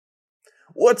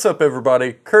What's up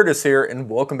everybody, Curtis here and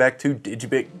welcome back to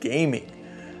Digibit Gaming.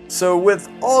 So with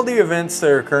all the events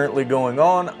that are currently going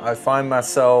on, I find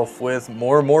myself with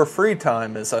more and more free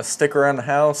time as I stick around the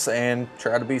house and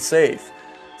try to be safe.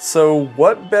 So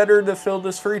what better to fill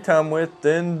this free time with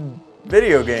than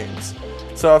video games?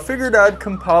 So I figured I'd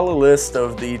compile a list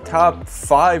of the top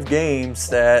 5 games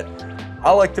that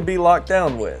I like to be locked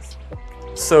down with.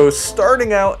 So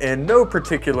starting out in no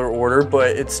particular order,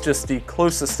 but it's just the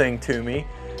closest thing to me,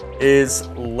 is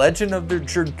Legend of the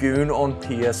Dragoon on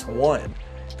PS1.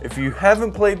 If you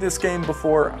haven't played this game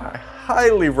before, I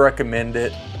highly recommend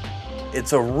it.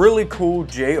 It's a really cool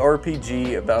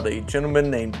JRPG about a gentleman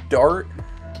named Dart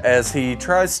as he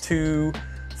tries to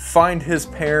find his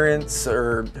parents,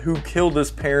 or who killed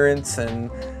his parents,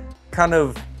 and kind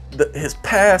of his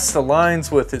past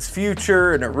aligns with his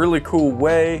future in a really cool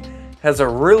way. Has a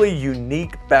really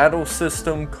unique battle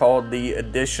system called the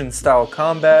Edition style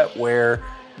combat, where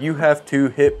you have to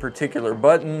hit particular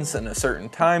buttons in a certain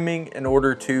timing in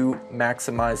order to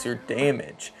maximize your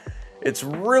damage. It's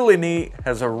really neat,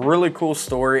 has a really cool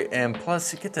story, and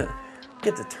plus you get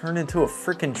to turn into a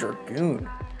freaking dragoon.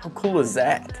 How cool is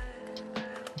that?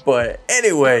 But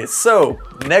anyway, so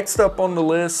next up on the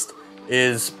list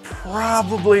is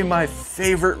probably my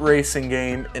favorite racing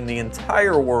game in the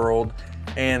entire world,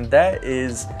 and that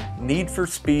is Need for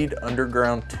Speed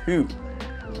Underground 2.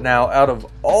 Now, out of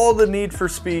all the Need for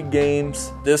Speed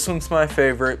games, this one's my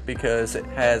favorite because it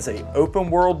has an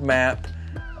open world map.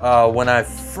 When I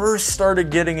first started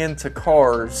getting into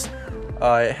cars,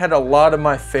 it had a lot of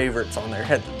my favorites on there. It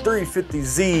had the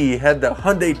 350Z, had the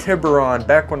Hyundai Tiburon,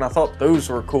 back when I thought those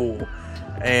were cool.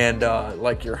 And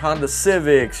like your Honda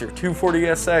Civics, your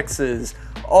 240SXs,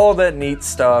 all that neat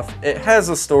stuff. It has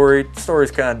a story. The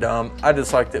story's kind of dumb. I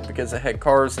just liked it because it had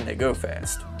cars and they go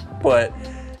fast. But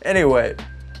anyway,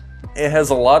 it has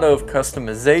a lot of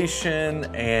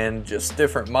customization and just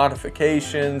different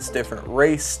modifications, different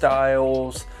race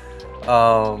styles.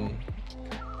 Yeah,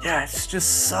 it's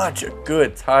just such a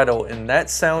good title, and that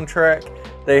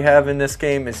soundtrack they have in this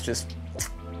game is just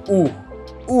ooh,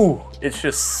 it's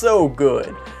just so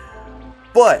good.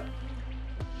 But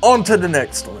on to the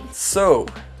next one. So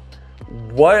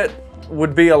what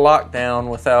would be a lockdown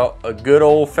without a good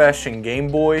old-fashioned Game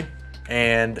Boy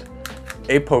and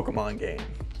a Pokemon game?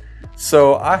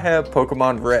 So I have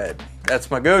Pokemon Red.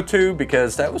 That's my go-to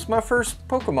because that was my first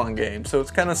Pokemon game, so it's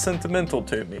kind of sentimental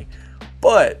to me.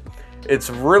 But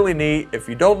it's really neat. If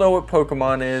you don't know what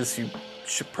Pokemon is, you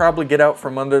should probably get out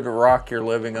from under the rock you're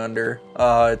living under.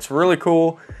 It's really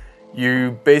cool.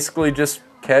 You basically just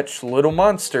catch little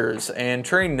monsters and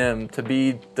train them to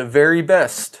be the very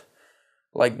best,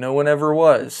 like no one ever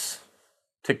was.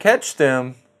 To catch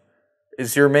them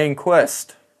is your main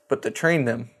quest, but to train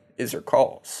them is your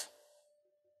cause.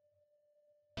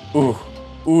 Ooh,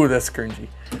 that's cringy.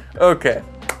 Okay,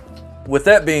 with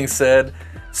that being said,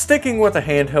 sticking with a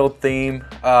handheld theme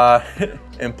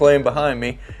and playing behind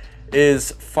me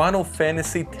is Final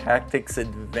Fantasy Tactics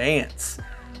Advance.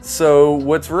 So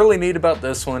what's really neat about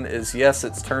this one is, yes,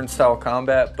 it's turn-style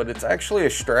combat, but it's actually a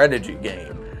strategy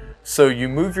game. So you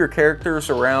move your characters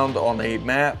around on a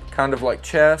map, kind of like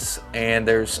chess, and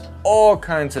there's all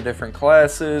kinds of different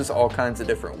classes, all kinds of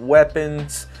different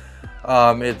weapons.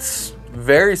 It's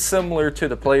very similar to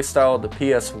the playstyle of the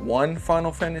PS1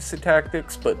 Final Fantasy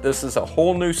Tactics, but this is a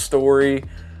whole new story,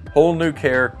 whole new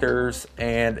characters,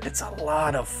 and it's a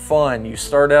lot of fun. You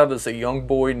start out as a young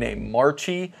boy named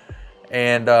Marchie,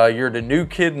 and you're the new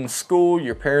kid in school.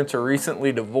 Your parents are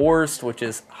recently divorced, which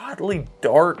is oddly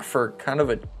dark for kind of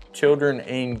a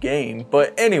children-aimed game.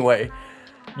 But anyway,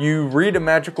 you read a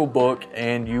magical book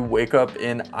and you wake up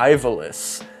in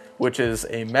Ivalice, which is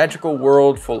a magical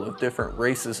world full of different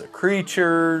races of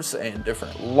creatures and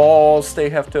different laws they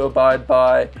have to abide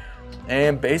by.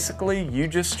 And basically, you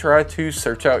just try to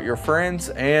search out your friends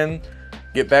and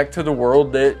get back to the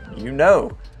world that you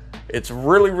know. It's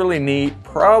really, really neat.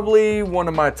 Probably one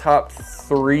of my top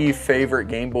 3 favorite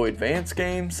Game Boy Advance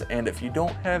games. And if you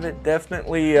don't have it,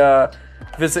 definitely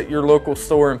visit your local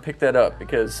store and pick that up,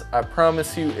 because I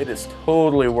promise you it is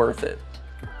totally worth it.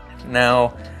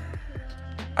 Now,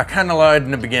 I kind of lied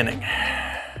in the beginning.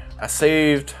 I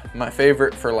saved my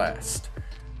favorite for last,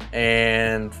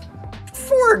 and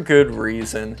for a good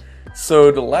reason.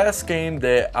 So the last game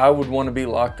that I would want to be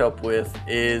locked up with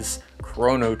is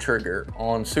Chrono Trigger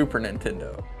on Super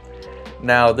Nintendo.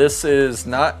 Now, this is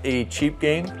not a cheap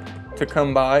game to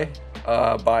come by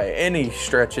any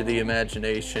stretch of the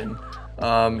imagination.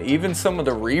 Even some of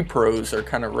the repros are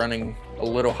kind of running a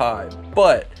little high,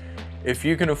 but If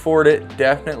you can afford it,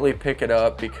 definitely pick it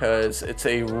up because it's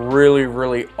a really,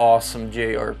 really awesome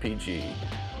JRPG.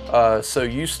 So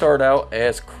you start out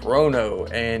as Chrono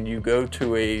and you go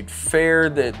to a fair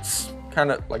that's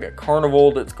kind of like a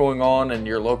carnival that's going on in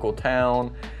your local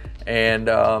town, and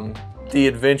the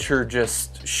adventure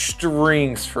just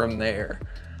strings from there.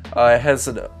 It has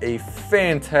a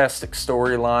fantastic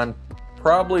storyline,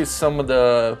 probably some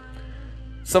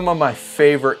of my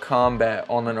favorite combat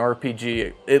on an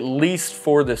RPG, at least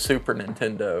for the Super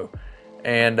Nintendo.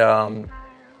 And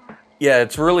yeah,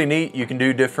 it's really neat. You can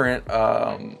do different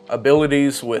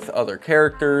abilities with other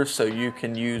characters, so you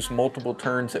can use multiple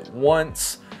turns at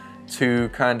once to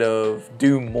kind of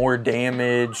do more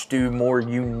damage, do more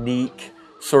unique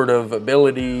sort of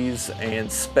abilities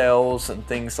and spells and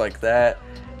things like that.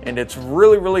 And it's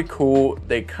really, really cool.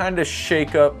 They kind of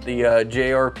shake up the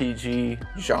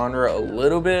JRPG genre a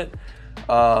little bit.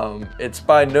 It's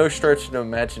by no stretch of the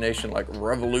imagination like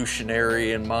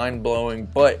revolutionary and mind-blowing,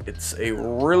 but it's a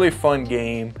really fun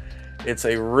game. It's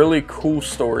a really cool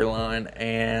storyline,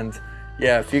 and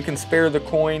yeah, if you can spare the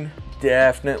coin,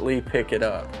 definitely pick it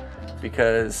up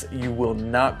because you will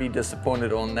not be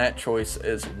disappointed on that choice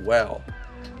as well.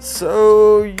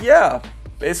 So yeah,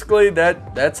 basically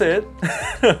that's it.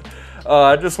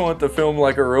 I just wanted to film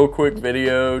like a real quick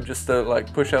video just to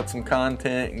like push out some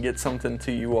content and get something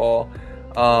to you all.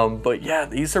 But yeah,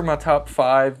 these are my top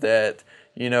 5 that,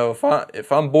 you know,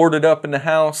 if I'm boarded up in the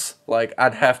house, like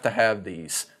I'd have to have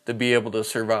these to be able to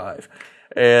survive.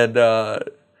 And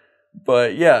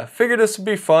but yeah, figured this would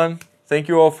be fun. Thank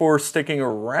you all for sticking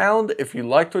around. If you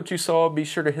liked what you saw, be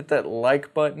sure to hit that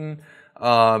like button.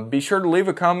 Be sure to leave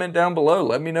a comment down below.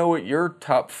 Let me know what your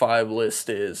top 5 list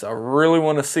is. I really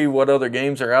want to see what other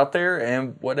games are out there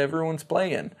and what everyone's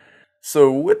playing. So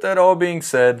with that all being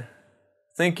said,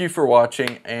 thank you for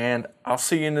watching, and I'll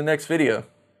see you in the next video.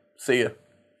 See ya.